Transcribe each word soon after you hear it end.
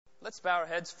Let's bow our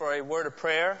heads for a word of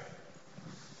prayer.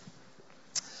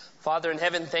 Father in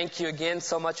heaven, thank you again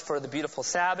so much for the beautiful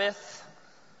Sabbath,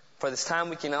 for this time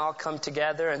we can all come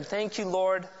together. And thank you,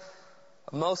 Lord,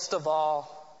 most of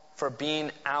all, for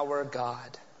being our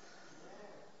God.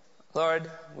 Lord,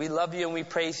 we love you and we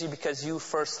praise you because you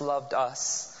first loved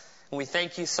us. And we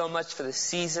thank you so much for this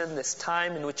season, this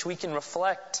time in which we can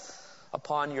reflect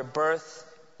upon your birth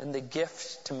and the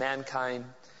gift to mankind.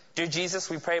 Dear Jesus,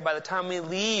 we pray by the time we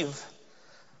leave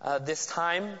this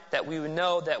time that we would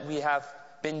know that we have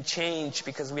been changed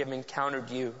because we have encountered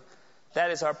you.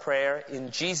 That is our prayer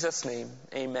in Jesus' name.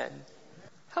 Amen.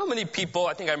 How many people,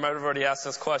 I think I might have already asked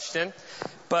this question,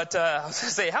 but I was going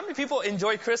to say, how many people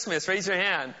enjoy Christmas? Raise your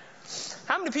hand.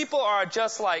 How many people are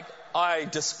just like, I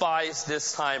despise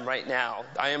this time right now.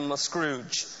 I am a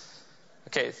Scrooge.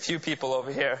 Okay, a few people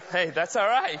over here. Hey, that's all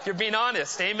right. You're being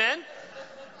honest. Amen?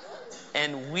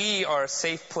 And we are a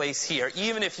safe place here.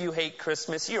 Even if you hate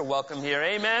Christmas, you're welcome here.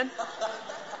 Amen?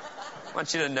 I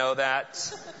want you to know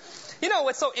that. You know,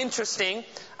 what's so interesting,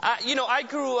 I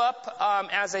grew up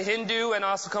as a Hindu and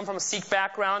also come from a Sikh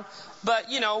background. But,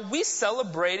 we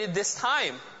celebrated this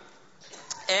time.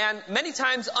 And many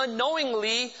times,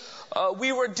 unknowingly,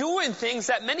 we were doing things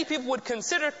that many people would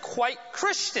consider quite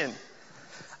Christian.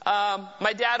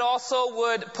 My dad also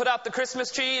would put out the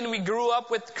Christmas tree, and we grew up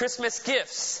with Christmas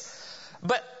gifts.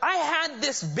 But I had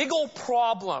this big old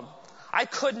problem. I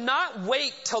could not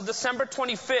wait till December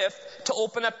 25th to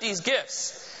open up these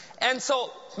gifts. And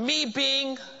so, me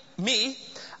being me,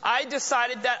 I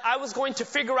decided that I was going to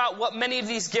figure out what many of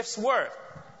these gifts were.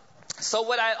 So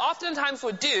what I oftentimes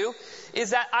would do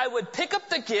is that I would pick up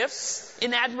the gifts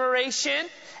in admiration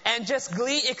and just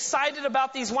glee, excited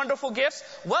about these wonderful gifts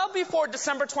well before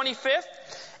December 25th.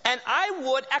 And I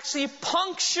would actually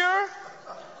puncture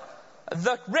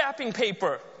the wrapping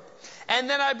paper. And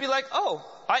then I'd be like, oh,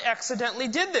 I accidentally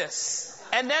did this.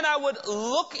 And then I would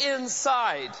look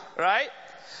inside, right?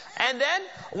 And then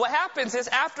what happens is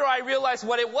after I realized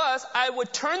what it was, I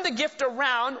would turn the gift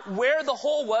around where the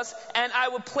hole was and I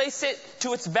would place it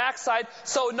to its backside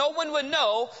so no one would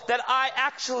know that I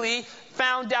actually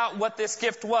found out what this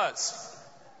gift was.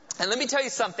 And let me tell you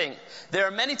something. There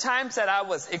are many times that I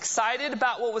was excited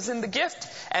about what was in the gift,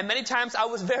 and many times I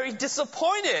was very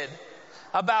disappointed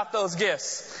about those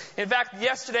gifts. In fact,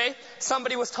 yesterday,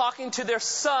 somebody was talking to their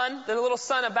son, their little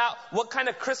son, about what kind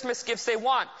of Christmas gifts they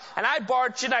want. And I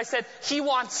barged in, I said, he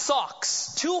wants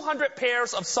socks. 200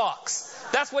 pairs of socks.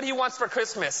 That's what he wants for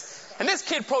Christmas. And this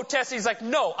kid protested. He's like,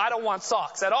 no, I don't want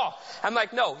socks at all. I'm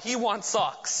like, no, he wants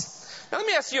socks. Now let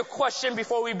me ask you a question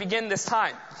before we begin this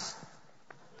time.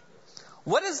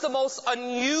 What is the most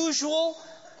unusual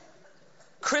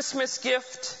Christmas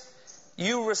gift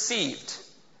you received?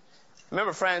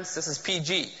 Remember, friends, this is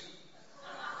PG.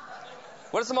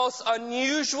 What is the most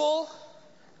unusual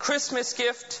Christmas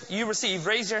gift you received?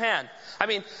 Raise your hand. I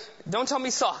mean, don't tell me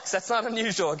socks. That's not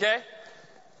unusual, okay?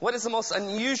 What is the most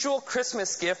unusual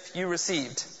Christmas gift you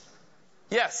received?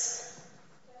 Yes.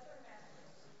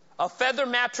 A feather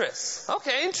mattress.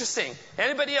 Okay, interesting.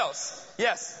 Anybody else?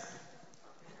 Yes.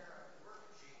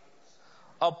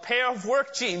 A pair of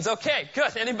work jeans. Okay,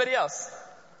 good. Anybody else?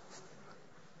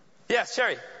 Yes,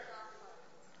 Sherry.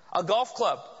 A golf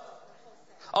club.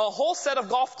 A whole set of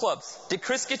golf clubs. Did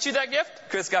Chris get you that gift?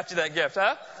 Chris got you that gift,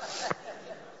 huh?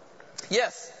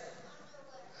 Yes.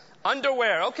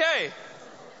 Underwear. Okay.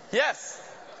 Yes.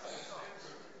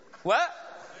 What?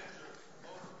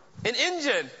 An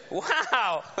engine.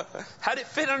 Wow. How'd it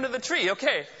fit under the tree?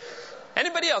 Okay.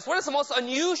 Anybody else? What is the most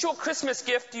unusual Christmas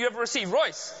gift you ever received?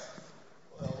 Royce?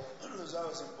 Well, as I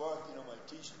was embarked, my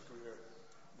teaching career,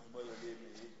 my mother gave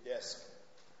me a desk.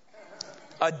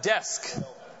 A desk.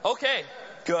 Okay.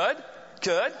 Good.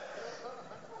 Good.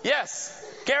 Yes.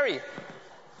 Gary.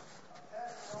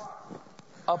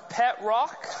 A pet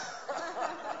rock.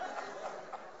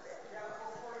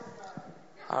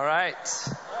 All right.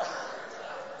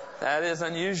 That is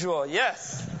unusual.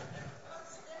 Yes.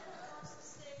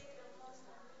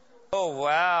 Oh,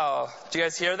 wow. Did you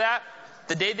guys hear that?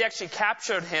 The day they actually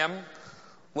captured him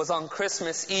was on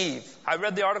Christmas Eve. I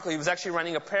read the article. He was actually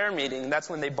running a prayer meeting. That's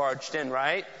when they barged in,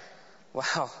 right?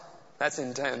 Wow. That's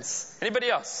intense. Anybody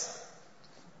else?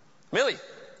 Millie?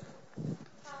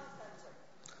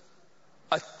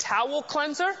 A towel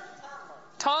cleanser?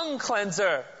 Tongue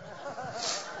cleanser.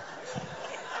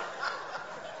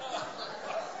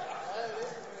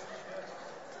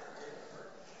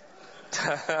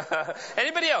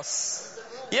 Anybody else?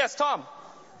 Yes, Tom.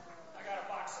 I got a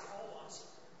box of coal once.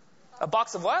 A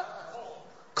box of what?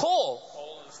 Coal.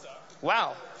 Coal and stuff.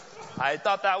 Wow. I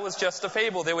thought that was just a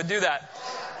fable. They would do that.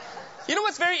 You know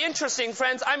what's very interesting,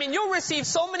 friends? I mean, you'll receive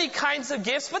so many kinds of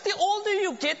gifts, but the older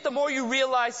you get, the more you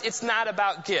realize it's not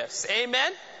about gifts.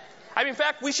 Amen? I mean, in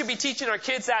fact, we should be teaching our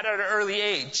kids that at an early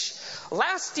age.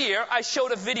 Last year, I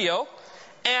showed a video,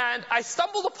 and I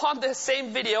stumbled upon this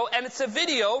same video, and it's a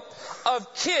video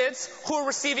of kids who are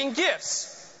receiving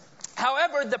gifts.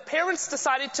 However, the parents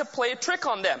decided to play a trick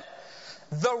on them.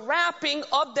 The wrapping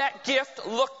of that gift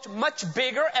looked much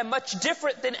bigger and much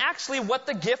different than actually what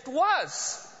the gift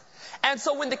was. And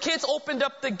so when the kids opened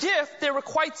up the gift, they were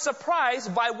quite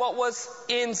surprised by what was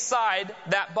inside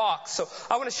that box. So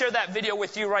I want to share that video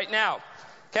with you right now.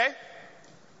 Okay?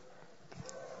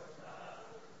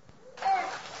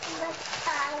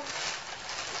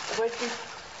 What'd you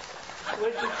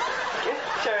get,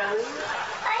 Charlie?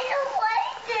 I don't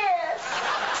like this.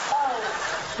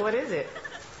 Oh. What is it?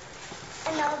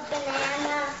 An old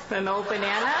banana. An old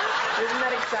banana? Isn't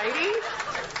that exciting?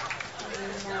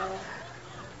 No.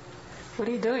 What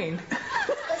are you doing?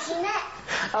 Pushing it.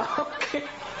 Oh, okay.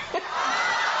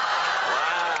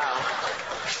 Wow.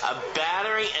 A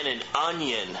battery and an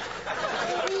onion.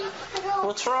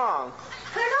 What's wrong?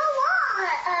 I don't want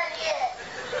an onion.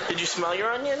 Did you smell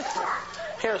your onion?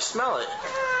 Here, smell it.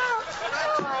 Oh,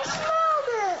 I smelled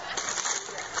it.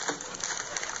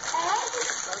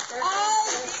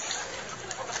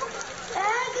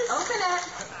 Egg. Open it.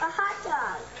 A hot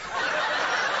dog.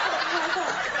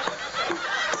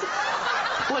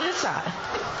 What is that?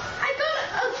 I got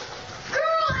a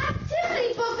girl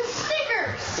activity book with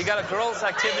stickers. You got a girls'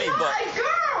 activity I'm book. a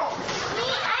girl. Me,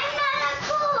 I'm not a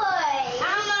boy.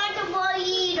 I'm not a boy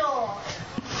either.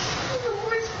 I'm the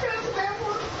worst present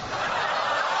ever.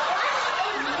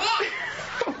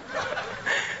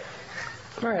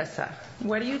 What is this? Marissa,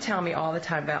 what do you tell me all the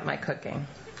time about my cooking?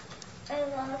 I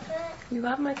love it. You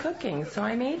love my cooking, so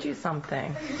I made you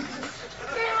something. Then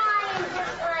why is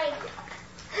it like,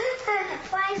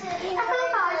 why is it peanut butter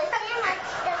and jelly sandwich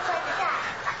that's like that?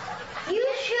 You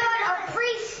should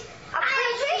appreciate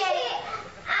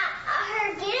her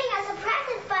getting us a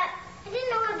present, but I didn't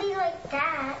know it would be like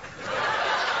that.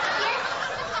 Yes,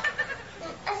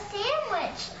 a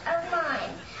sandwich of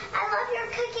mine. I love your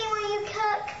cooking when you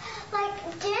cook like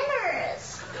dinners,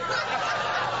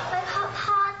 like hot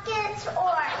pockets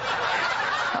or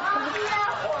pasta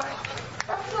or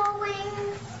buffalo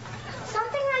wings,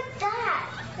 something like that.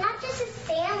 Not just a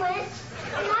sandwich.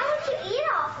 And why would you eat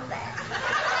off of it?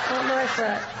 Well,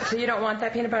 Marissa, so you don't want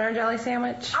that peanut butter and jelly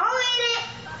sandwich? I'll eat it.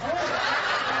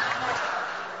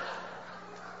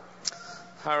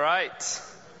 All right.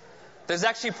 There's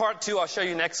actually part 2 I'll show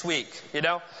you next week, you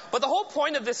know. But the whole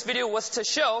point of this video was to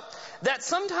show that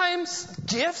sometimes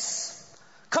gifts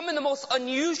come in the most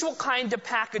unusual kind of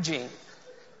packaging.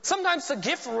 Sometimes the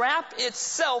gift wrap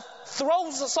itself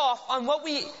throws us off on what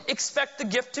we expect the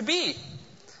gift to be.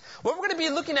 What we're going to be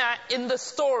looking at in the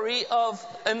story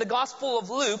in the Gospel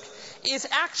of Luke is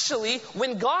actually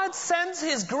when God sends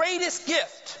His greatest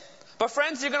gift. But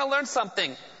friends, you're going to learn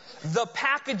something. The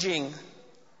packaging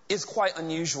is quite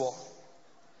unusual.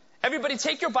 Everybody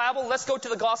take your Bible. Let's go to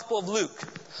the Gospel of Luke.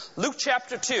 Luke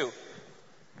chapter 2.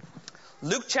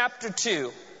 Luke chapter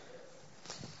 2.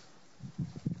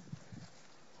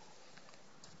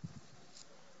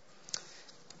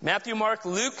 Matthew, Mark,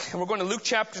 Luke, and we're going to Luke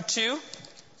chapter 2.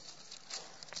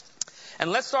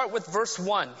 And let's start with verse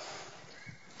 1.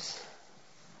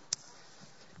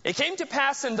 It came to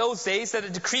pass in those days that a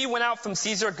decree went out from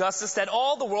Caesar Augustus that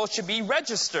all the world should be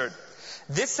registered.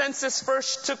 This census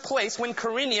first took place when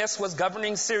Quirinius was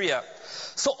governing Syria.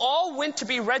 So all went to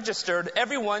be registered,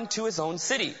 everyone to his own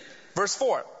city. Verse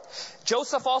 4.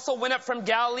 Joseph also went up from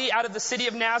Galilee out of the city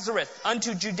of Nazareth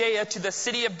unto Judea to the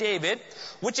city of David,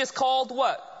 which is called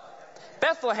what?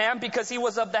 Bethlehem, because he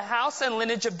was of the house and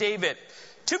lineage of David,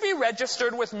 to be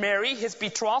registered with Mary, his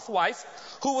betrothed wife,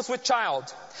 who was with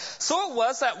child. So it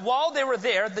was that while they were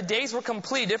there, the days were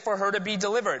completed for her to be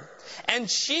delivered. And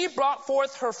she brought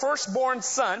forth her firstborn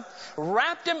son,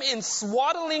 wrapped him in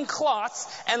swaddling cloths,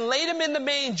 and laid him in the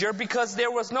manger, because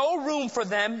there was no room for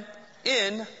them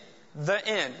in the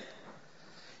inn.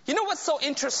 You know what's so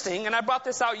interesting, and I brought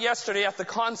this out yesterday at the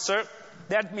concert,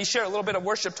 they had me share a little bit of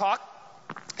worship talk,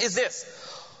 is this.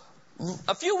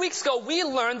 A few weeks ago, we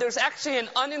learned there's actually an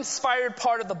uninspired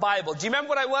part of the Bible. Do you remember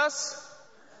what I was?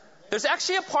 There's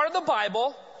actually a part of the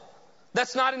Bible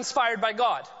that's not inspired by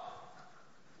God.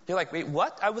 You're like, wait,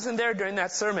 what? I wasn't there during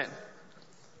that sermon.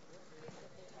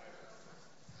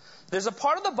 There's a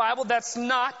part of the Bible that's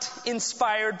not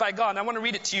inspired by God. And I want to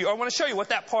read it to you. I want to show you what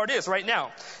that part is right now.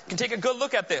 You can take a good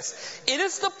look at this. It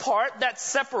is the part that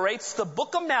separates the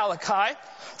book of Malachi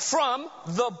from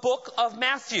the book of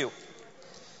Matthew.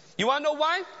 You want to know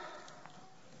why?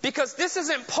 because this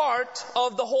isn't part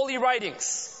of the holy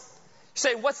writings. You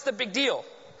say, what's the big deal?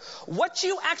 What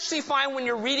you actually find when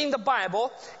you're reading the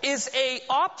Bible is a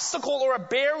obstacle or a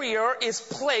barrier is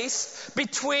placed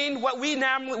between what we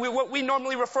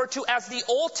normally refer to as the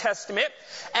Old Testament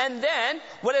and then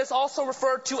what is also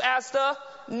referred to as the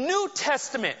New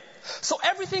Testament. So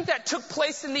everything that took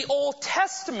place in the Old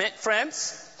Testament,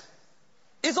 friends,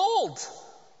 is old.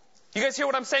 You guys hear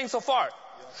what I'm saying so far?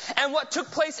 And what took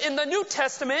place in the New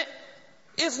Testament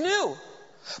is new.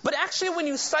 But actually, when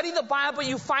you study the Bible,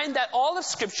 you find that all of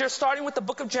Scripture, starting with the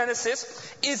book of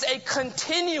Genesis, is a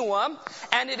continuum,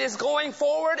 and it is going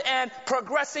forward and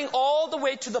progressing all the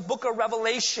way to the book of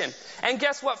Revelation. And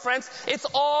guess what, friends? It's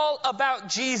all about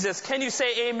Jesus. Can you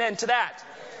say amen to that?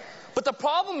 But the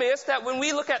problem is that when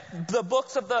we look at the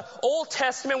books of the Old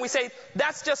Testament, we say,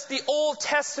 that's just the Old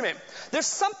Testament. There's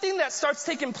something that starts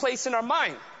taking place in our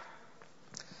mind.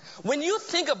 When you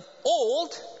think of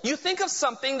old, you think of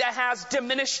something that has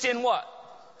diminished in what?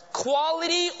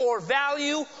 Quality or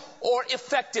value or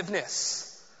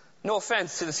effectiveness. No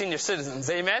offense to the senior citizens,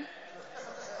 amen?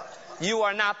 You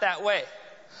are not that way.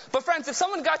 But friends, if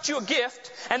someone got you a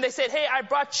gift and they said, hey, I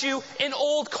brought you an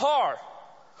old car.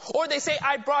 Or they say,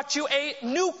 I brought you a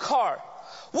new car.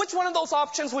 Which one of those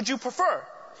options would you prefer?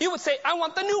 You would say, I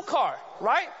want the new car,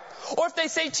 right? Or if they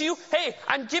say to you, hey,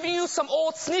 I'm giving you some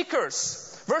old sneakers.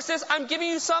 Versus, I'm giving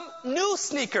you some new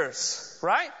sneakers,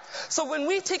 right? So when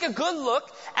we take a good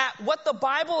look at what the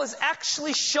Bible is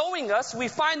actually showing us, we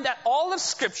find that all of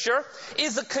Scripture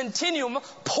is a continuum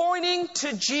pointing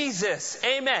to Jesus.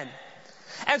 Amen.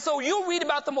 And so you read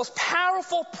about the most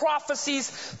powerful prophecies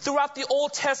throughout the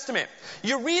Old Testament.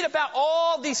 You read about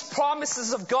all these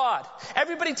promises of God.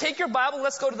 Everybody take your Bible,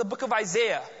 let's go to the book of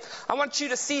Isaiah. I want you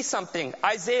to see something.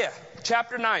 Isaiah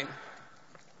chapter 9.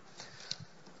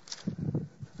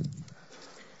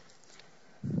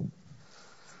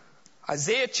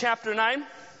 Isaiah chapter 9,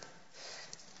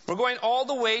 we're going all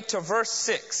the way to verse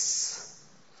 6.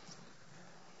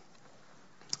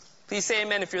 Please say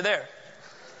amen if you're there.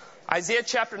 Isaiah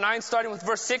chapter 9, starting with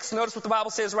verse 6, notice what the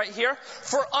Bible says right here.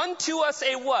 For unto us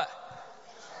a what?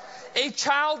 A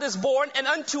child is born, and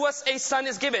unto us a son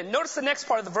is given. Notice the next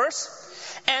part of the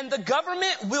verse. And the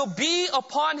government will be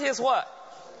upon his what?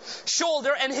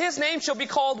 Shoulder, and his name shall be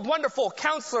called Wonderful,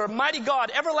 Counselor, Mighty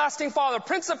God, Everlasting Father,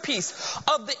 Prince of Peace.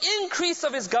 Of the increase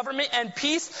of his government and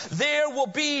peace, there will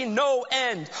be no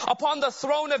end. Upon the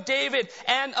throne of David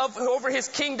and over his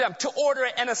kingdom, to order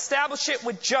it and establish it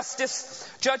with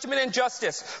justice, judgment and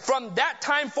justice. From that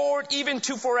time forward, even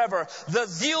to forever, the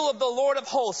zeal of the Lord of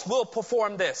hosts will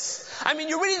perform this. I mean,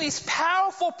 you're reading these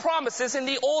powerful promises in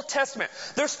the Old Testament.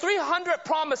 There's 300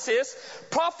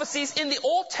 prophecies in the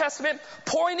Old Testament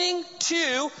pointing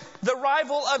to the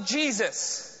arrival of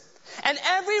Jesus. And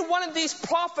every one of these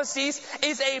prophecies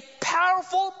is a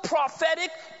powerful prophetic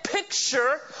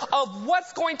picture of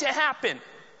what's going to happen.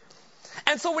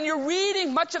 And so when you're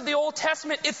reading much of the Old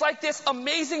Testament, it's like this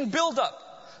amazing buildup.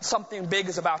 Something big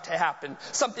is about to happen.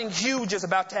 Something huge is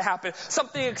about to happen.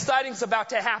 Something exciting is about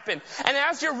to happen. And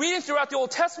as you're reading throughout the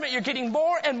Old Testament, you're getting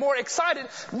more and more excited.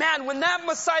 Man, when that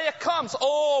Messiah comes,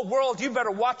 oh world, you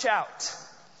better watch out.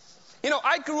 You know,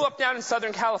 I grew up down in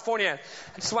Southern California.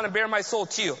 I just want to bare my soul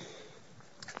to you.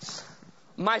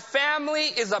 My family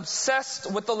is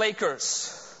obsessed with the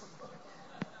Lakers.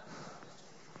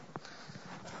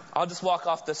 I'll just walk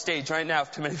off the stage right now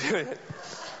if too many people.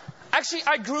 Actually,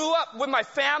 I grew up with my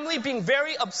family being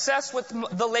very obsessed with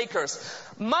the Lakers.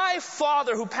 My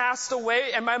father, who passed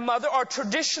away, and my mother are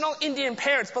traditional Indian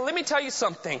parents. But let me tell you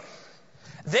something.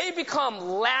 They become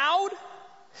loud,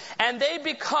 and they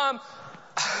become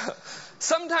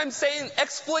sometimes saying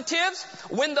expletives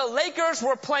when the Lakers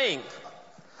were playing.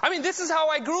 I mean, this is how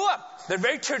I grew up. They're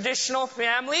very traditional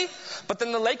family, but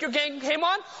then the Laker game came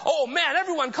on. Oh man,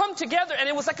 everyone come together, and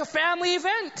it was like a family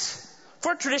event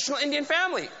for a traditional Indian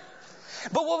family.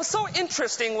 But what was so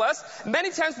interesting was,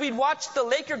 many times we'd watch the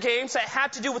Laker games that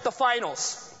had to do with the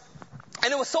finals.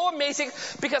 And it was so amazing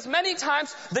because many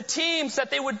times the teams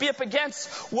that they would be up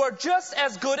against were just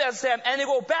as good as them. And they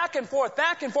go back and forth,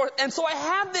 back and forth. And so I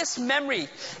have this memory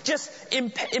just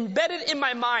embedded in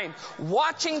my mind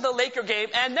watching the Laker game.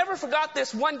 And I never forgot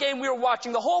this one game we were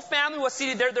watching. The whole family was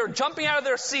seated there. They were jumping out of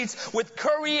their seats with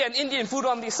curry and Indian food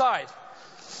on the side.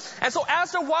 And so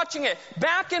as they're watching it,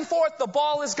 back and forth the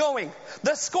ball is going.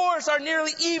 The scores are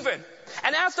nearly even.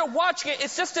 And as they're watching it,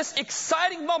 it's just this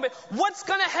exciting moment. What's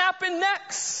going to happen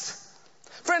next?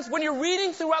 Friends, when you're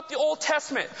reading throughout the Old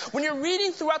Testament, when you're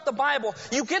reading throughout the Bible,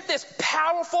 you get this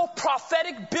powerful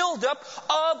prophetic buildup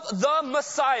of the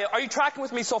Messiah. Are you tracking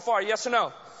with me so far? Yes or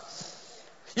no?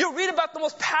 You'll read about the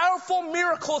most powerful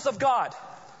miracles of God.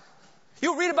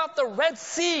 You'll read about the Red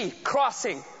Sea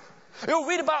crossing. You'll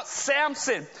read about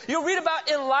Samson. You'll read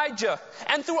about Elijah.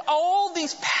 And through all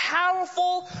these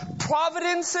powerful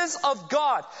providences of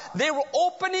God, they were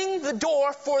opening the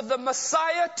door for the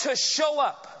Messiah to show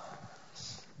up.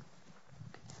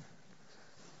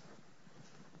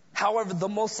 However, the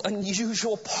most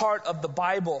unusual part of the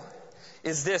Bible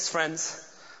is this, friends.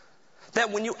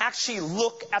 That when you actually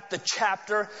look at the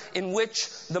chapter in which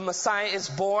the Messiah is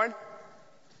born,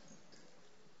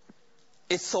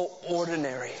 it's so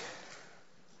ordinary.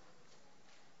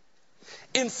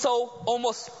 And so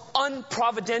almost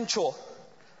unprovidential.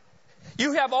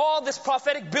 You have all this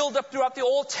prophetic buildup throughout the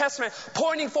Old Testament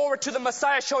pointing forward to the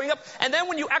Messiah showing up. And then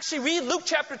when you actually read Luke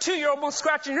chapter 2, you're almost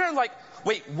scratching your head like,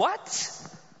 wait, what?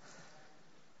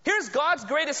 Here's God's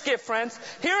greatest gift, friends.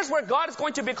 Here's where God is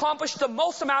going to accomplish the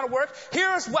most amount of work.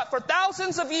 Here's what, for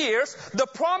thousands of years, the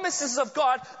promises of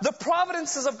God, the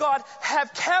providences of God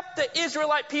have kept the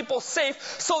Israelite people safe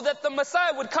so that the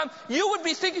Messiah would come. You would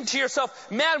be thinking to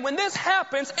yourself, man, when this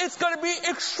happens, it's going to be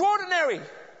extraordinary.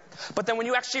 But then when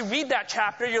you actually read that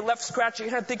chapter, you're left scratching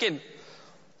your head thinking,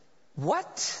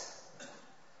 what?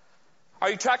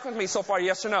 Are you tracking with me so far,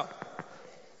 yes or no?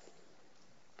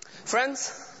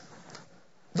 Friends,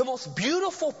 the most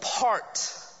beautiful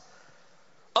part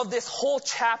of this whole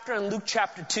chapter in Luke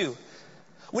chapter 2,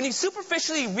 when you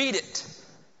superficially read it,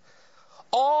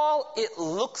 all it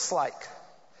looks like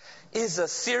is a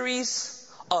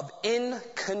series of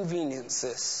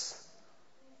inconveniences.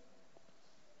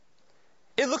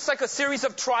 It looks like a series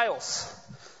of trials.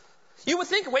 You would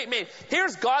think, wait a minute,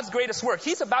 here's God's greatest work.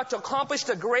 He's about to accomplish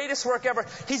the greatest work ever.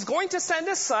 He's going to send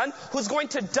His Son who's going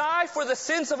to die for the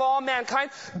sins of all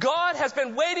mankind. God has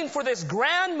been waiting for this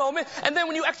grand moment. And then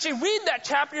when you actually read that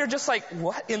chapter, you're just like,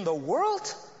 what in the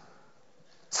world?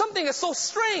 Something is so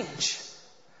strange.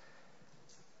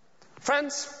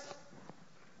 Friends,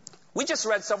 we just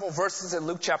read several verses in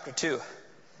Luke chapter 2.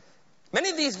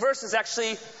 Many of these verses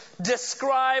actually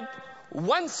describe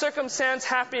one circumstance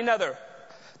happening another.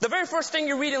 The very first thing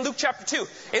you read in Luke chapter 2,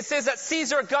 it says that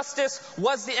Caesar Augustus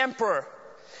was the emperor.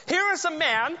 Here is a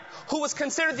man who was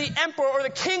considered the emperor or the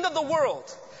king of the world.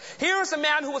 Here is a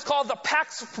man who was called the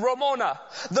Pax Romana,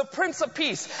 the Prince of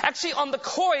Peace. Actually, on the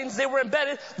coins, they were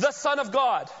embedded, the Son of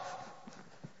God.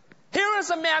 Here is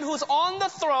a man who's on the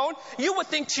throne. You would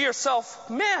think to yourself,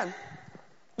 man,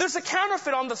 there's a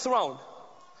counterfeit on the throne.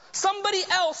 Somebody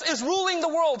else is ruling the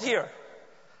world here.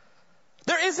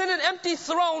 There isn't an empty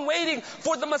throne waiting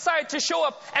for the Messiah to show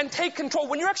up and take control.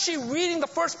 When you're actually reading the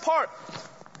first part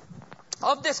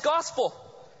of this gospel,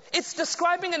 it's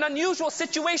describing an unusual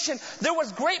situation. There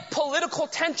was great political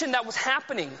tension that was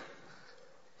happening.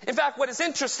 In fact, what is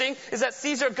interesting is that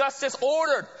Caesar Augustus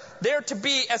ordered there to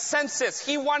be a census.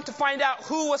 He wanted to find out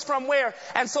who was from where.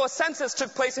 And so a census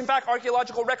took place. In fact,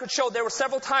 archaeological records show there were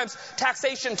several times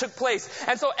taxation took place.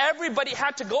 And so everybody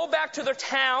had to go back to their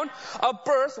town of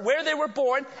birth, where they were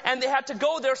born, and they had to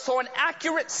go there so an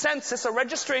accurate census, a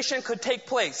registration, could take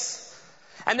place.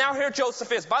 And now here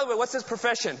Joseph is. By the way, what's his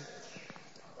profession?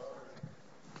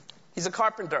 He's a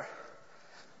carpenter.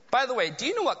 By the way, do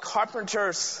you know what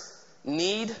carpenters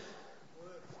need?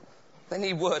 They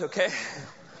need wood, okay?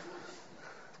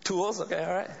 Tools, okay,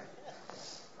 all right.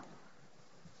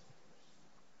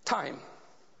 Time.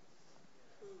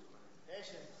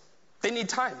 They need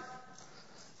time.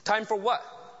 Time for what?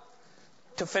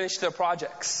 To finish their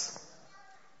projects.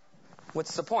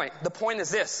 What's the point? The point is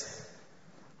this.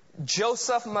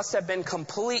 Joseph must have been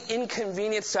completely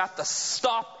inconvenienced to have to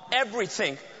stop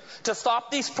everything, to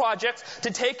stop these projects,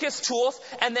 to take his tools,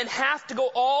 and then have to go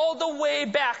all the way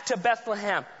back to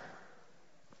Bethlehem.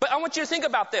 But I want you to think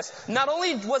about this. Not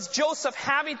only was Joseph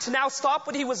having to now stop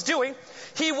what he was doing,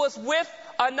 he was with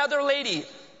another lady,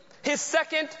 his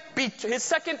second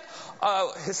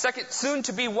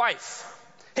soon-to-be wife.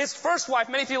 His first wife,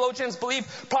 many theologians believe,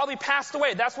 probably passed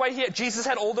away. That's why Jesus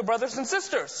had older brothers and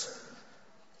sisters.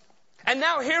 And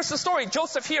now here's the story.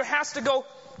 Joseph here has to go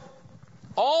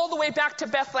all the way back to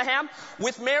Bethlehem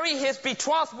with Mary, his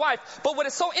betrothed wife. But what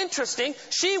is so interesting,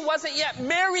 she wasn't yet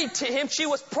married to him. She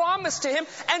was promised to him,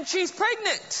 and she's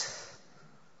pregnant.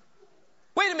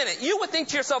 Wait a minute. You would think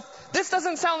to yourself, this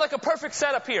doesn't sound like a perfect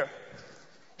setup here.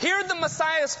 Here the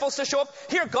Messiah is supposed to show up.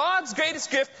 Here God's greatest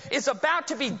gift is about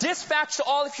to be dispatched to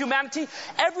all of humanity.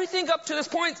 Everything up to this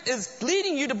point is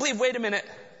leading you to believe, wait a minute,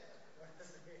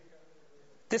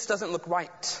 this doesn't look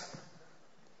right.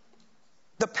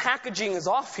 The packaging is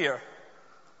off here.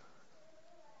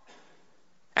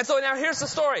 And so now here's the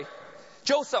story.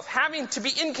 Joseph having to be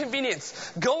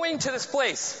inconvenienced, going to this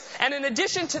place. And in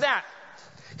addition to that,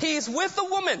 He's with a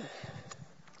woman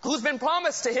who's been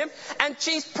promised to him, and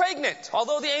she's pregnant.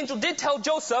 Although the angel did tell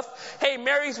Joseph, hey,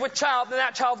 Mary's with child, and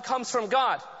that child comes from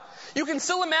God. You can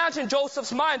still imagine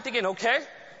Joseph's mind thinking, okay,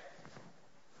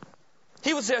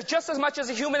 he was just as much as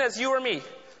a human as you or me.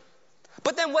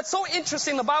 But then what's so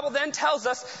interesting, the Bible then tells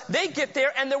us, they get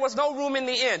there and there was no room in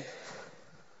the inn.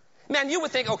 Man, you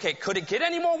would think, okay, could it get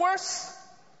any more worse?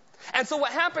 And so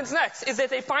what happens next is that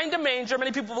they find a manger.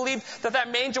 Many people believe that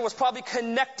that manger was probably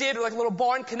connected, or like a little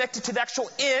barn connected to the actual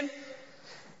inn,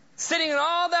 sitting in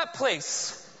all that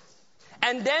place.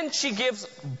 And then she gives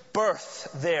birth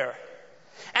there.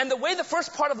 And the way the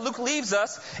first part of Luke leaves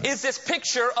us is this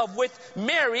picture of with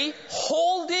Mary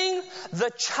holding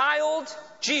the child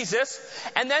Jesus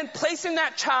and then placing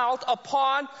that child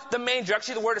upon the manger.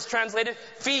 Actually, the word is translated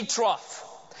feed trough.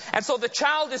 And so the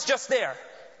child is just there.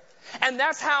 And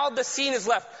that's how the scene is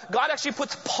left. God actually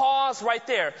puts pause right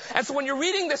there. And so when you're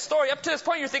reading this story, up to this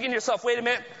point, you're thinking to yourself, wait a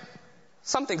minute,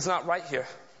 something's not right here.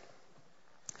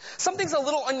 Something's a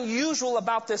little unusual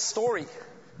about this story.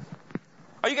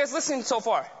 Are you guys listening so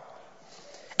far?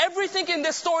 Everything in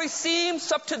this story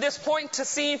seems up to this point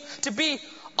to be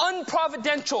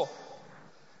unprovidential.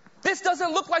 This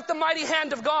doesn't look like the mighty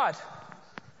hand of God.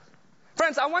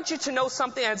 Friends, I want you to know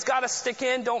something, and it's got to stick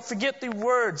in. Don't forget the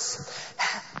words.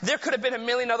 There could have been a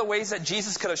million other ways that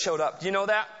Jesus could have showed up. Do you know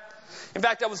that? In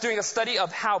fact, I was doing a study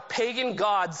of how pagan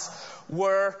gods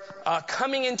were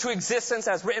coming into existence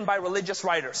as written by religious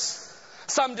writers.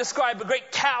 Some describe a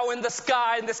great cow in the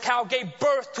sky, and this cow gave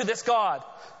birth to this god.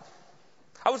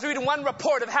 I was reading one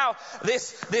report of how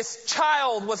this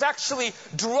child was actually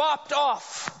dropped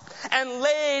off and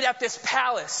laid at this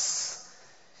palace.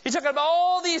 You're talking about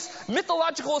all these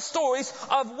mythological stories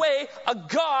of way a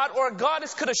god or a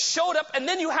goddess could have showed up, and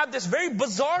then you have this very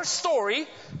bizarre story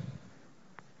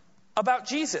about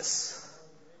Jesus.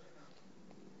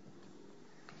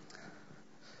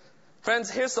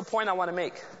 Friends, here's the point I want to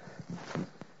make.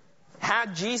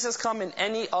 Had Jesus come in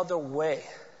any other way,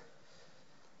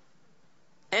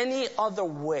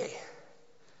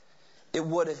 it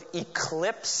would have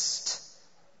eclipsed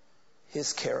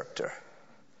his character.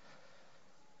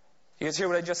 You guys hear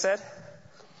what I just said?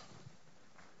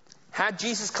 Had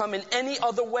Jesus come in any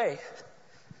other way,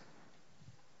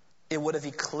 it would have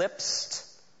eclipsed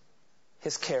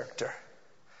his character.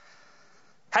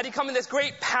 Had he come in this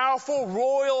great, powerful,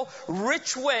 royal,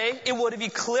 rich way, it would have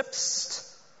eclipsed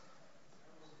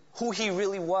who he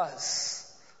really was.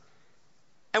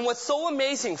 And what's so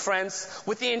amazing, friends,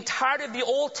 with the entirety of the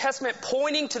Old Testament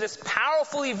pointing to this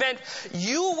powerful event,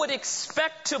 you would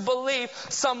expect to believe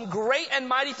some great and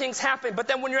mighty things happen. But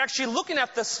then when you're actually looking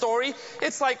at the story,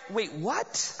 it's like, wait,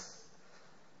 what?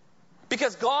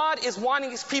 Because God is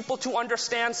wanting his people to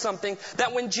understand something,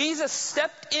 that when Jesus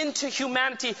stepped into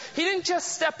humanity, he didn't just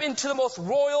step into the most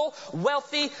royal,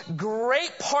 wealthy,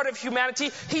 great part of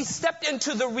humanity. He stepped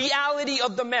into the reality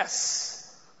of the mess.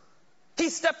 He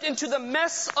stepped into the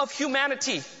mess of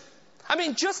humanity. I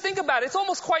mean, just think about it. It's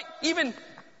almost quite even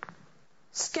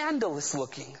scandalous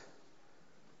looking.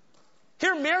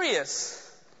 Here Mary is.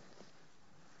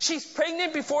 She's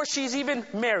pregnant before she's even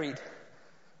married.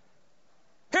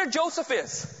 Here Joseph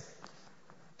is.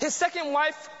 His second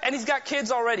wife, and he's got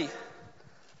kids already.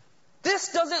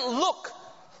 This doesn't look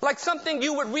like something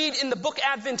you would read in the book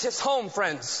Adventist Home,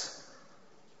 friends.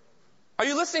 Are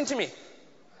you listening to me?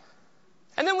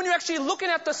 And then when you're actually looking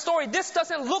at the story, this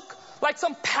doesn't look like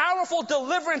some powerful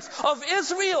deliverance of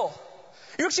Israel.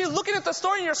 You're actually looking at the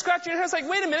story and you're scratching your head. It's like,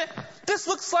 wait a minute, this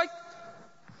looks like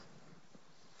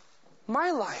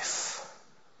my life.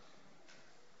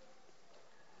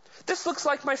 This looks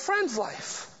like my friend's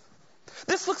life.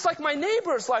 This looks like my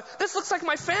neighbor's life. This looks like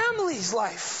my family's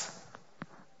life.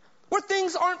 Where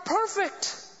things aren't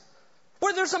perfect.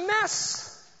 Where there's a mess.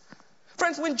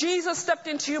 Friends, when Jesus stepped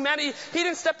into humanity, he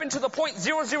didn't step into the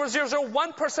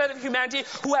 0.00001% of humanity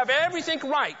who have everything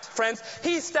right, friends.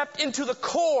 He stepped into the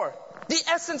core, the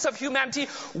essence of humanity,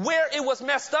 where it was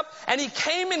messed up, and he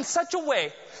came in such a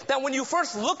way that when you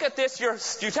first look at this, you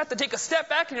have to take a step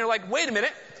back and you're like, wait a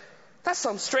minute, that's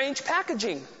some strange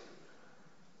packaging.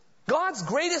 God's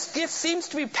greatest gift seems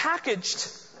to be packaged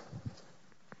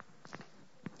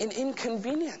in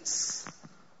inconvenience.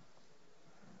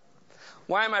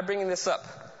 Why am I bringing this up?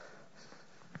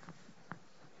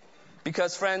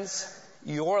 Because, friends,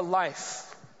 your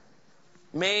life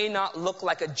may not look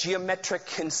like a geometric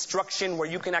construction where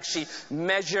you can actually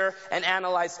measure and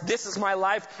analyze, this is my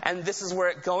life and this is where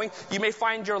it's going. You may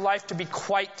find your life to be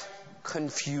quite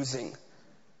confusing.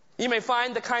 You may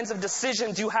find the kinds of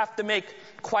decisions you have to make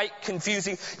quite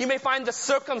confusing. You may find the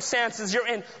circumstances you're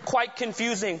in quite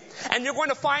confusing. And you're going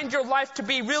to find your life to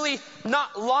be really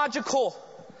not logical.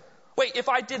 Wait, if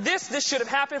I did this, this should have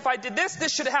happened. If I did this,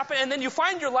 this should have happened. And then you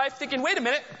find your life thinking, wait a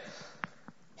minute,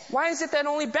 why is it that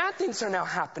only bad things are now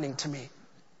happening to me?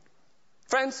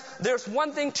 Friends, there's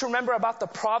one thing to remember about the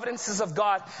providences of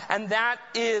God, and that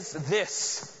is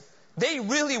this. They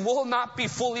really will not be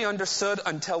fully understood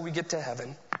until we get to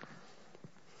heaven.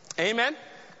 Amen?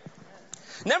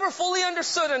 Never fully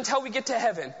understood until we get to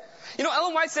heaven. You know,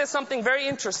 Ellen White says something very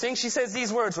interesting. She says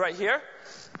these words right here.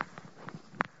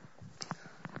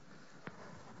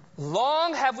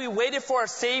 Long have we waited for our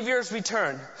Savior's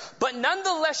return, but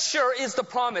nonetheless sure is the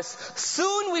promise.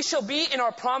 Soon we shall be in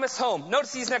our promised home.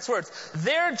 Notice these next words.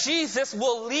 There Jesus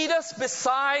will lead us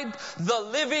beside the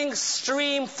living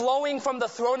stream flowing from the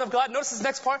throne of God. Notice this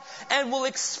next part. And will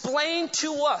explain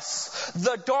to us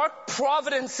the dark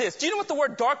providences. Do you know what the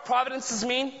word dark providences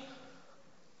mean?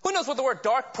 Who knows what the word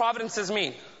dark providences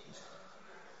mean?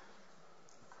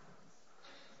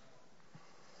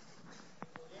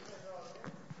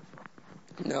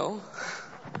 No.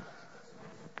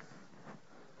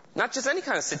 Not just any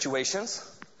kind of situations.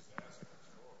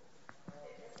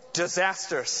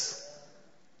 Disasters.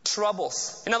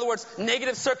 Troubles. In other words,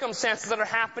 negative circumstances that are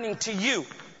happening to you.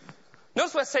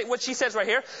 Notice what she says right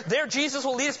here. There Jesus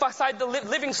will lead us beside the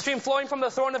living stream flowing from the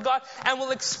throne of God and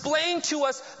will explain to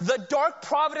us the dark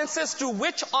providences through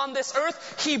which on this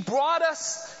earth He brought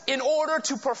us in order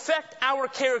to perfect our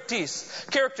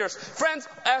characters. Friends,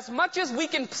 as much as we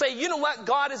can say, you know what,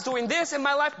 God is doing this in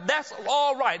my life, that's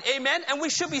all right. Amen? And we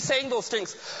should be saying those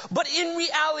things. But in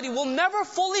reality, we'll never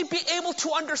fully be able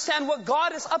to understand what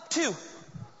God is up to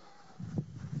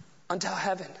until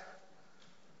heaven.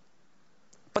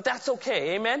 But that's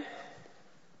okay, amen?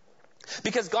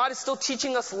 Because God is still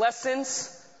teaching us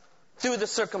lessons through the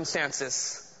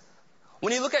circumstances.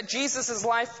 When you look at Jesus'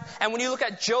 life, and when you look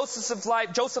at Joseph's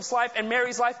life and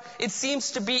Mary's life, it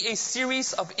seems to be a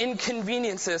series of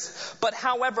inconveniences. But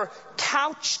however,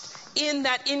 couched in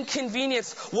that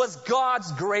inconvenience was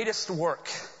God's greatest work.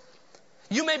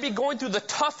 You may be going through the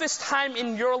toughest time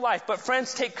in your life, but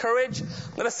friends, take courage.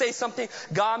 I'm going to say something.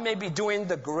 God may be doing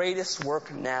the greatest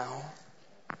work now.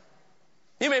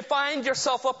 You may find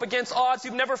yourself up against odds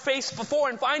you've never faced before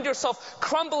and find yourself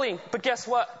crumbling. But guess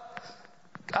what?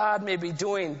 God may be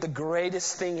doing the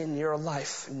greatest thing in your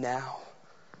life now.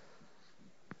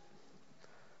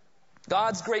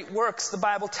 God's great works, the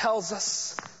Bible tells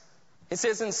us. It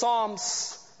says in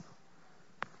Psalms,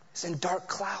 it's in dark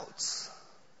clouds.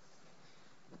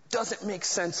 Doesn't make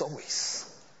sense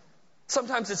always.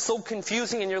 Sometimes it's so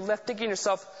confusing and you're left thinking to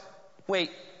yourself, wait,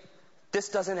 this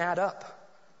doesn't add up.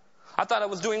 I thought I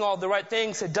was doing all the right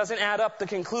things. It doesn't add up. The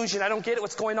conclusion. I don't get it.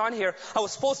 What's going on here? I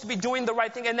was supposed to be doing the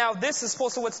right thing, and now this is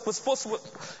supposed to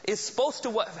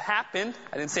what happened.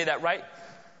 I didn't say that right.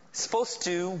 Supposed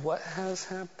to what has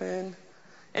happened.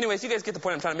 Anyways, you guys get the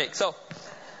point I'm trying to make. So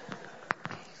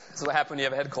this is what happens when you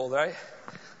have a head cold, right?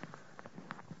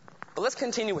 But let's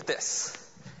continue with this.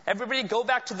 Everybody, go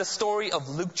back to the story of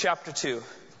Luke chapter 2.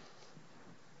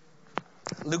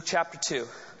 Luke chapter 2.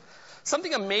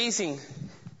 Something amazing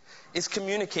is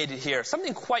communicated here.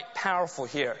 Something quite powerful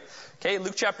here. Okay,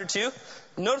 Luke chapter 2.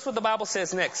 Notice what the Bible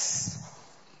says next.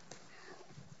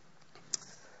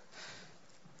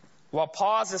 While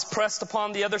pause is pressed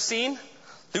upon the other scene,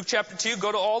 Luke chapter 2,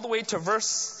 go to all the way to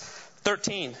verse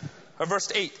 13, or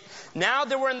verse 8. Now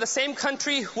there were in the same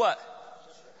country, what?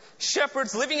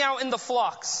 Shepherds living out in the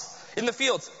flocks, in the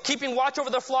fields, keeping watch over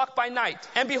their flock by night.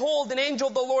 And behold, an angel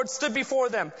of the Lord stood before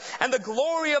them, and the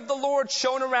glory of the Lord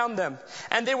shone around them,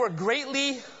 and they were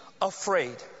greatly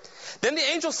afraid. Then the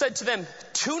angel said to them,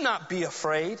 do not be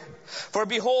afraid, for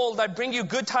behold, I bring you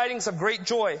good tidings of great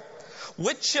joy,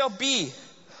 which will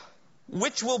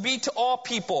be to all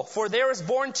people. For there is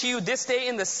born to you this day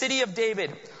in the city of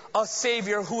David a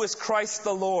Savior who is Christ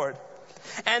the Lord.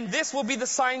 And this will be the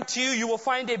sign to you. You will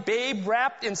find a babe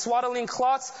wrapped in swaddling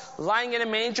cloths, lying in a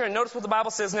manger. And notice what the Bible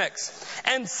says next.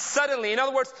 And suddenly, in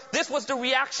other words, this was the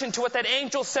reaction to what that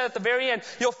angel said at the very end.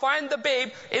 You'll find the babe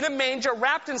in a manger,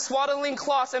 wrapped in swaddling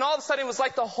cloths. And all of a sudden, it was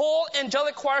like the whole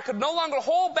angelic choir could no longer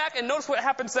hold back. And notice what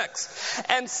happens next.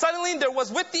 And suddenly, there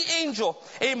was with the angel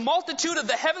a multitude of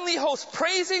the heavenly host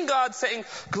praising God, saying,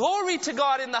 glory to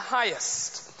God in the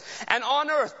highest, and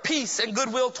on earth peace and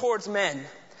goodwill towards men.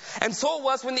 And so it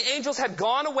was when the angels had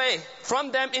gone away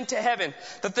from them into heaven,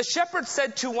 that the shepherds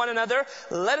said to one another,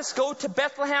 let us go to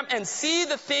Bethlehem and see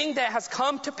the thing that has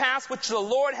come to pass, which the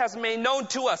Lord has made known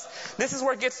to us. This is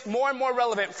where it gets more and more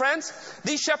relevant. Friends,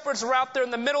 these shepherds were out there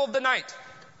in the middle of the night.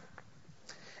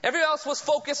 Everyone else was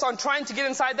focused on trying to get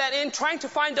inside that inn, trying to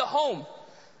find a home.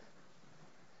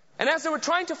 And as they were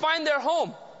trying to find their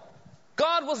home,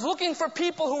 God was looking for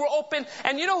people who were open.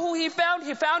 And you know who He found?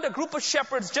 He found a group of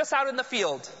shepherds just out in the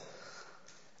field,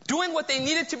 doing what they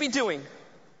needed to be doing.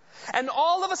 And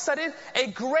all of a sudden, a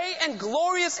great and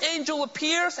glorious angel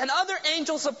appears, and other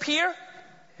angels appear.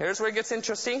 Here's where it gets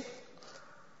interesting.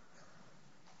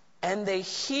 And they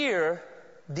hear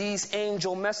these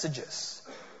angel messages.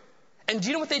 And do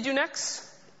you know what they do next?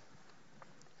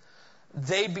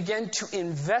 They begin to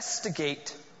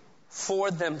investigate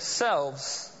for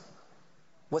themselves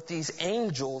what these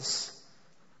angels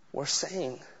were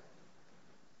saying.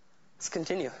 Let's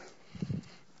continue.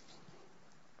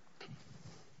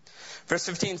 Verse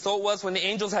 15, so it was when the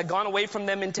angels had gone away from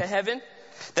them into heaven,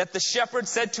 that the shepherds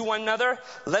said to one another,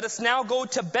 let us now go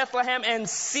to Bethlehem and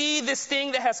see this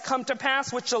thing that has come to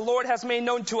pass, which the Lord has made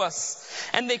known to us.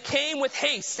 And they came with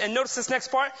haste, and notice this next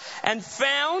part, and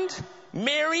found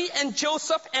Mary and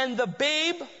Joseph and the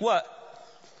babe, what?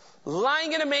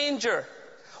 Lying in a manger.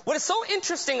 What is so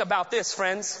interesting about this,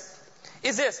 friends,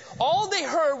 is this. All they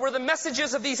heard were the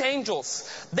messages of these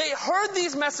angels. They heard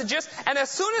these messages, and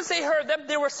as soon as they heard them,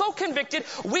 they were so convicted,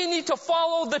 we need to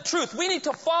follow the truth. We need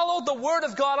to follow the Word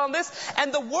of God on this.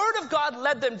 And the Word of God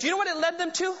led them. Do you know what it led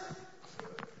them to?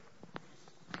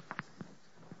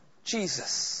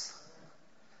 Jesus.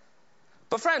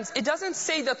 But friends, it doesn't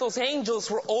say that those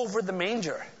angels were over the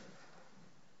manger.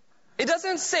 It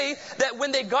doesn't say that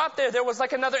when they got there, there was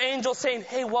like another angel saying,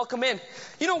 hey, welcome in.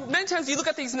 You know, many times you look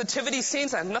at these nativity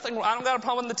scenes, and I don't got a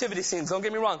problem with nativity scenes, don't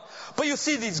get me wrong. But you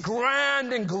see these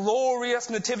grand and glorious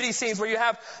nativity scenes where you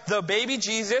have the baby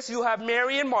Jesus, you have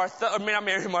Mary and Martha, or not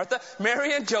Mary and Martha,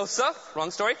 Mary and Joseph, wrong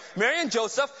story, Mary and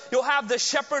Joseph. You'll have the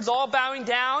shepherds all bowing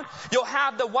down. You'll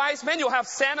have the wise men. You'll have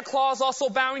Santa Claus also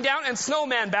bowing down, and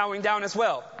Snowman bowing down as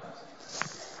well.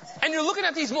 And you're looking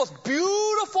at these most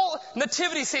beautiful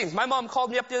nativity scenes. My mom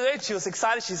called me up the other day. She was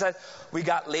excited. She said, we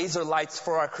got laser lights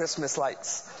for our Christmas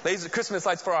lights. Christmas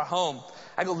lights for our home.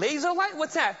 I go, laser light?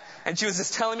 What's that? And she was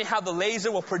just telling me how the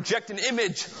laser will project an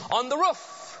image on the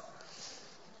roof.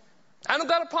 I don't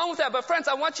got a problem with that. But friends,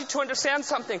 I want you to understand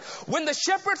something. When the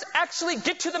shepherds actually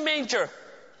get to the manger,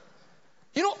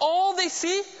 you know all they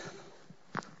see?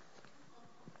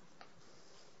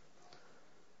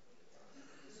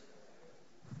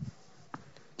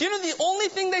 Do you know the only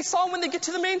thing they saw when they get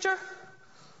to the manger?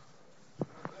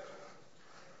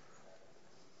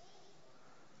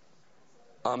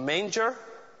 A manger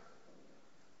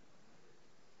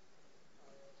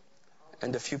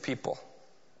and a few people.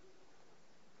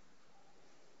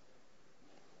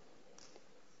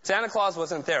 Santa Claus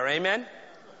wasn't there, amen?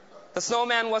 The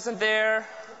snowman wasn't there.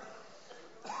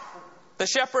 The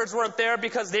shepherds weren't there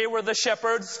because they were the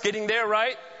shepherds getting there,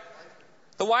 right?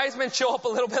 The wise men show up a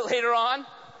little bit later on.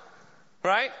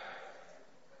 Right?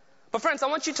 But friends, I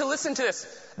want you to listen to this.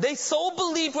 They so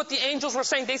believed what the angels were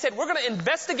saying. They said, we're going to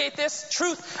investigate this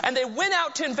truth. And they went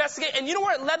out to investigate. And you know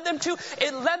where it led them to?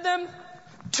 It led them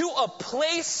to a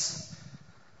place.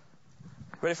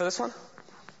 Ready for this one?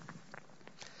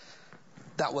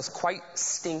 That was quite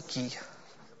stinky.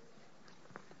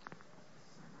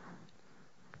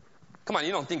 Come on,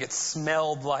 you don't think it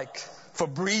smelled like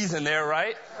Febreze in there,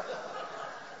 right?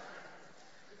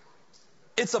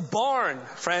 It's a barn,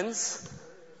 friends.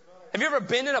 Have you ever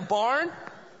been in a barn?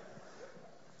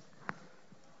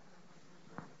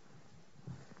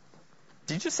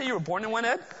 Did you just say you were born in one,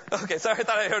 Ed? Okay, sorry, I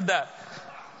thought I heard that.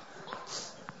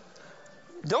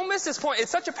 Don't miss this point. It's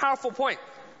such a powerful point.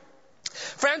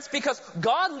 Friends, because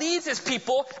God leads His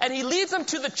people, and He leads them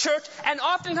to the church, and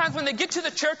oftentimes when they get to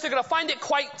the church, they're going to find it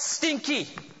quite stinky.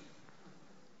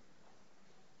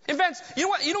 In fact, you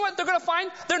know what they're going to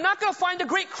find? They're not going to find a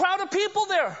great crowd of people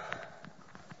there.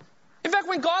 In fact,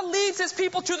 when God leads His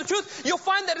people to the truth, you'll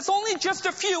find that it's only just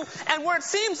a few, and where it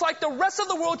seems like the rest of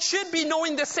the world should be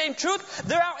knowing the same truth,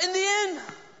 they're out in the inn.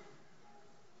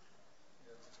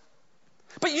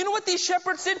 But you know what these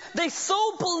shepherds did? They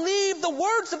so believed the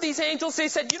words of these angels, they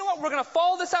said, you know what, we're going to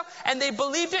follow this out. And they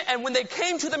believed it, and when they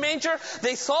came to the manger,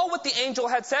 they saw what the angel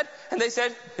had said, and they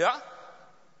said, yeah,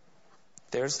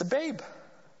 there's the babe.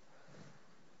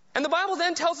 And the Bible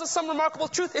then tells us some remarkable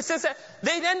truth. It says that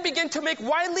they then begin to make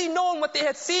widely known what they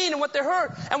had seen and what they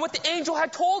heard and what the angel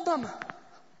had told them.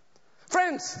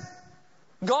 Friends,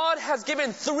 God has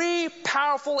given 3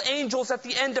 powerful angels at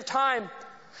the end of time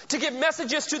to give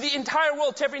messages to the entire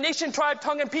world, to every nation, tribe,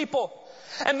 tongue, and people.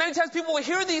 And many times people will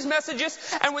hear these messages,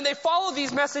 and when they follow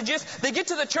these messages, they get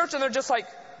to the church and they're just like,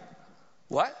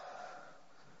 what?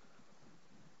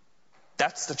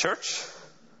 That's the church?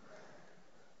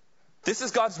 This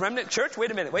is God's remnant church? Wait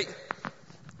a minute, wait.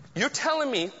 You're telling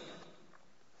me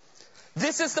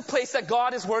this is the place that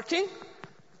God is working?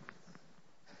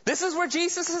 This is where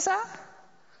Jesus is at?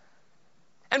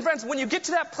 And friends, when you get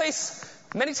to that place,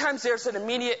 many times there's an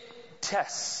immediate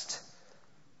test.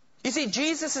 You see,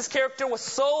 Jesus' character was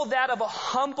so that of a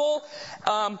humble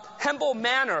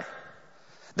manner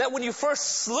that when you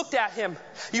first looked at him,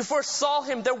 you first saw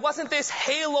him, there wasn't this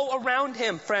halo around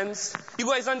him, friends. You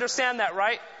guys understand that,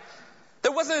 right?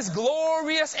 There wasn't this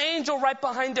glorious angel right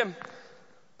behind him.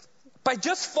 By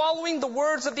just following the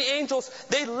words of the angels,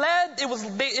 it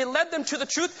led them to the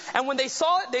truth. And when they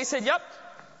saw it, they said, yep,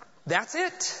 that's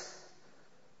it.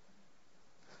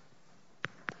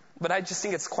 But I just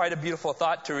think it's quite a beautiful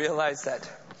thought to realize that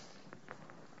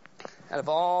out of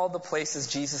all the places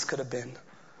Jesus could have been,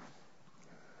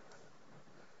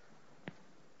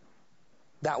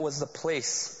 that was the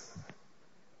place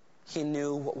he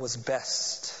knew what was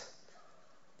best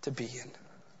to be in.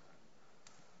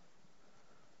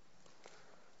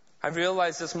 I've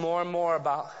realized this more and more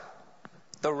about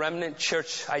the remnant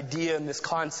church idea and this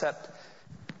concept.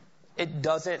 It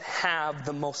doesn't have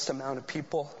the most amount of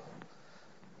people.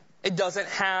 It doesn't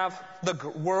have the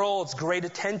world's great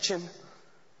attention.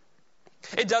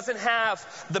 It doesn't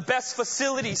have the best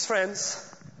facilities, friends.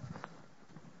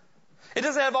 It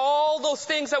doesn't have all those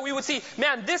things that we would see.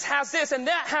 Man, this has this and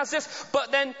that has this.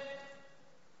 But then,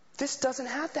 this doesn't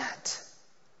have that.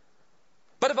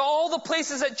 But of all the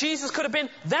places that Jesus could have been,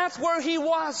 that's where he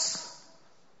was.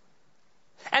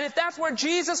 And if that's where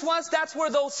Jesus was, that's where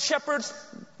those shepherds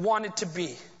wanted to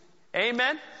be.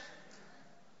 Amen?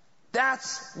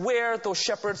 That's where those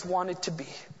shepherds wanted to be.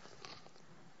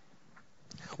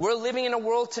 We're living in a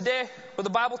world today where the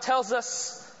Bible tells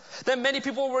us that many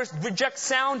people reject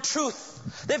sound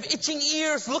truth. They have itching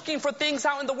ears looking for things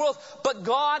out in the world. But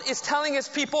God is telling his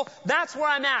people, that's where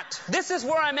I'm at. This is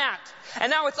where I'm at. And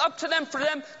now it's up to them for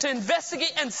them to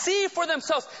investigate and see for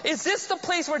themselves. Is this the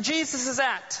place where Jesus is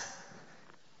at?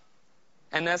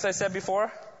 And as I said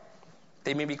before,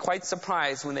 they may be quite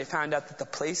surprised when they find out that the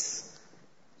place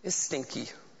is stinky.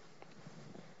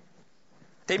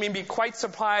 They may be quite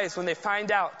surprised when they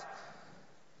find out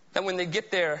that when they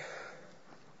get there,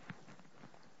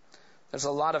 there's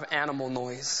a lot of animal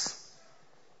noise.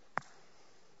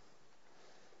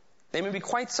 They may be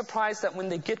quite surprised that when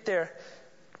they get there,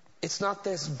 it's not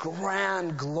this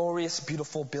grand, glorious,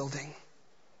 beautiful building.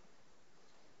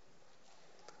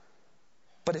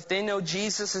 But if they know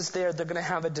Jesus is there, they're going to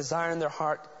have a desire in their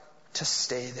heart to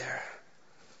stay there.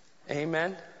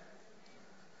 Amen?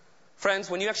 Friends,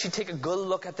 when you actually take a good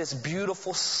look at this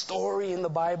beautiful story in the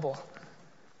Bible,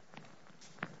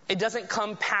 it doesn't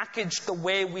come packaged the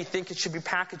way we think it should be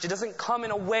packaged. It doesn't come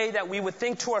in a way that we would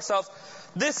think to ourselves,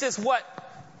 this is what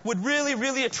would really,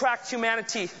 really attract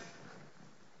humanity.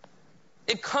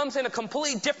 It comes in a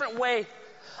completely different way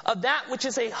of that which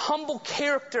is a humble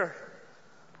character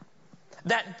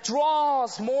that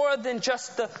draws more than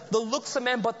just the looks of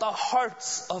men, but the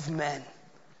hearts of men.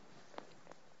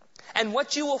 And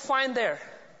what you will find there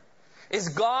is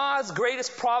God's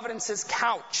greatest providence is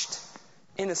couched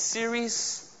in a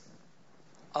series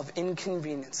of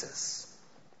inconveniences.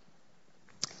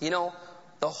 You know,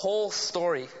 the whole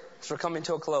story, as we're coming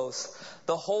to a close,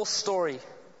 the whole story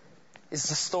is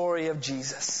the story of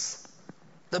Jesus.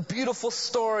 The beautiful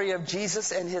story of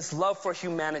Jesus and his love for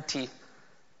humanity,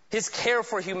 his care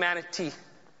for humanity,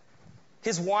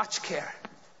 his watch care.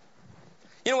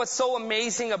 You know what's so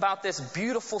amazing about this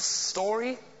beautiful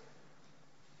story?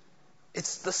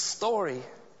 It's the story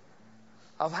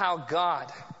of how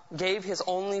God gave his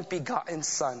only begotten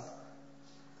Son,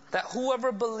 that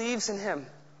whoever believes in him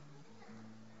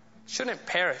shouldn't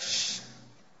perish,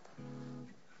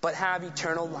 but have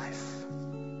eternal life.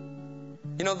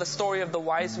 You know, the story of the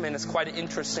wise men is quite an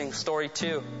interesting story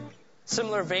too.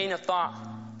 Similar vein of thought.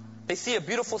 They see a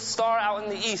beautiful star out in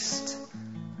the east.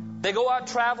 They go out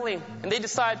traveling and they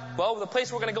decide, well, the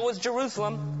place we're going to go is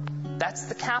Jerusalem. That's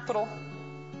the capital.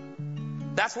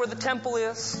 That's where the temple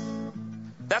is.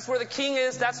 That's where the king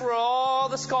is. That's where all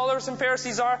the scholars and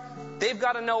Pharisees are. They've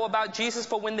got to know about Jesus,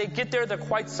 but when they get there, they're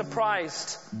quite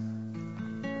surprised.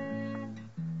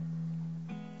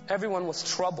 Everyone was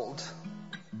troubled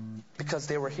because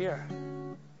they were here.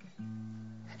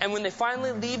 And when they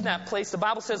finally leave that place, the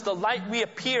Bible says the light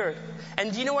reappeared.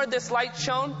 And do you know where this light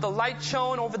shone? The light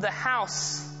shone over the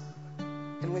house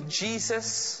in which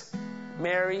Jesus,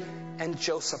 Mary, and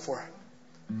Joseph were.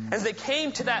 As they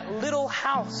came to that little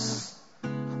house,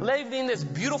 living in this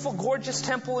beautiful, gorgeous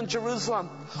temple in Jerusalem,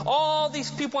 all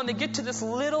these people, when they get to this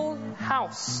little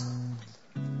house,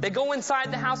 they go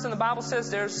inside the house and the Bible says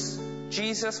there's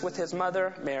Jesus with his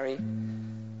mother, Mary.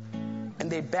 And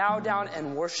they bow down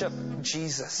and worship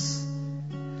Jesus.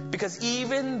 Because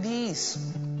even these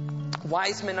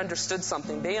wise men understood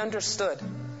something. They understood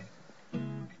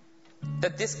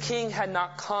that this king had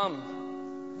not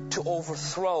come to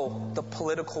overthrow the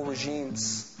political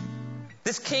regimes.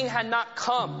 This king had not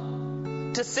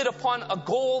come to sit upon a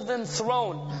golden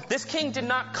throne. This king did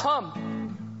not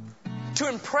come to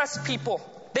impress people.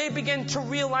 They began to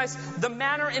realize the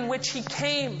manner in which he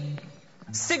came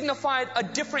signified a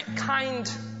different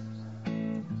kind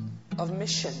of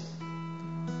mission.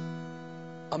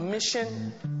 A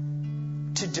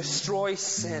mission to destroy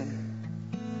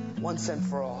sin once and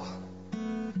for all.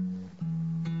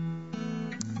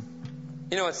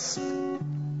 You know,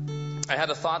 I had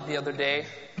a thought the other day,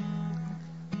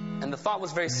 and the thought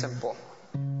was very simple.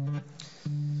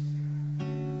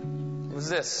 It was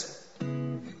this.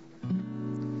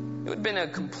 It would have been a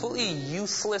completely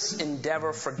useless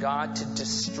endeavor for God to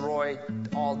destroy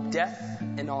all death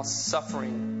and all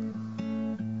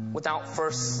suffering without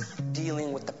first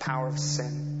dealing with the power of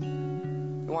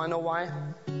sin. You want to know why?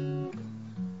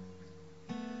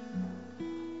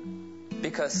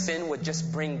 Because sin would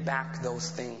just bring back those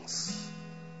things.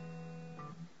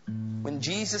 When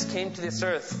Jesus came to this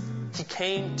earth, he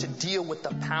came to deal with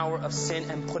the power of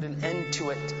sin and put an end to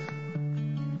it.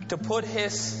 To put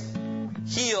his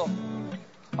heel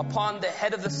upon the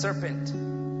head of the serpent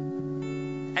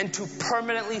and to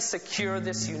permanently secure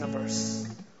this universe.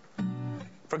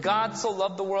 For God so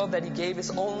loved the world that he gave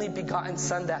his only begotten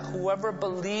Son, that whoever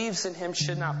believes in him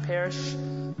should not perish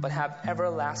but have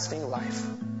everlasting life.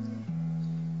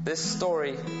 This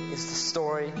story is the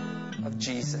story of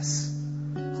Jesus,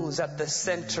 who is at the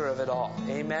center of it all.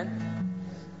 Amen?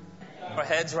 Our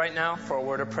heads right now for a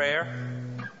word of prayer.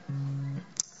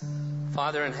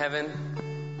 Father in heaven,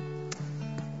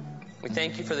 we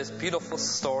thank you for this beautiful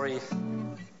story,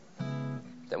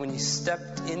 that when you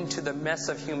stepped into the mess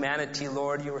of humanity,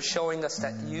 Lord, you were showing us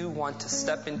that you want to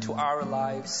step into our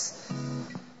lives.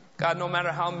 God, no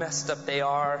matter how messed up they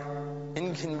are,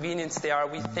 inconvenienced they are,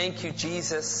 we thank you,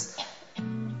 Jesus,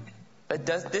 that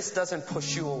this doesn't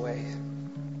push you away.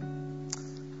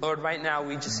 Lord, right now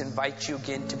we just invite you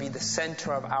again to be the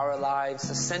center of our lives,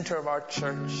 the center of our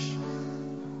church,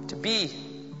 to be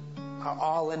our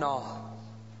all in all.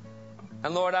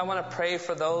 And Lord, I want to pray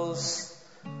for those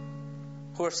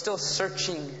who are still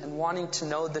searching and wanting to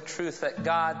know the truth, that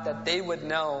God, that they would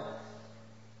know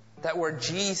that where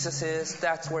Jesus is,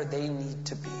 that's where they need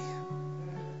to be.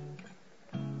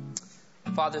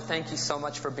 Father, thank you so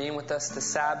much for being with us this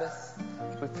Sabbath.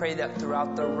 We pray that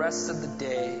throughout the rest of the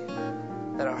day,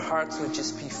 that our hearts would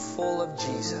just be full of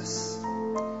Jesus.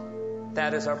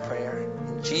 That is our prayer.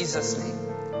 In Jesus' name,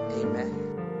 amen.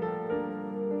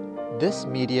 This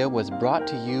media was brought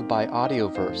to you by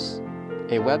Audioverse,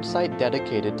 a website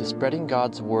dedicated to spreading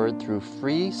God's Word through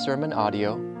free sermon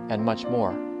audio and much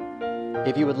more.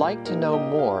 If you would like to know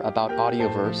more about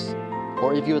Audioverse,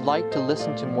 or if you would like to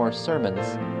listen to more sermons,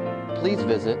 please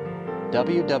visit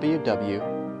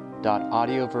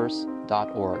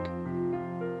www.audioverse.org.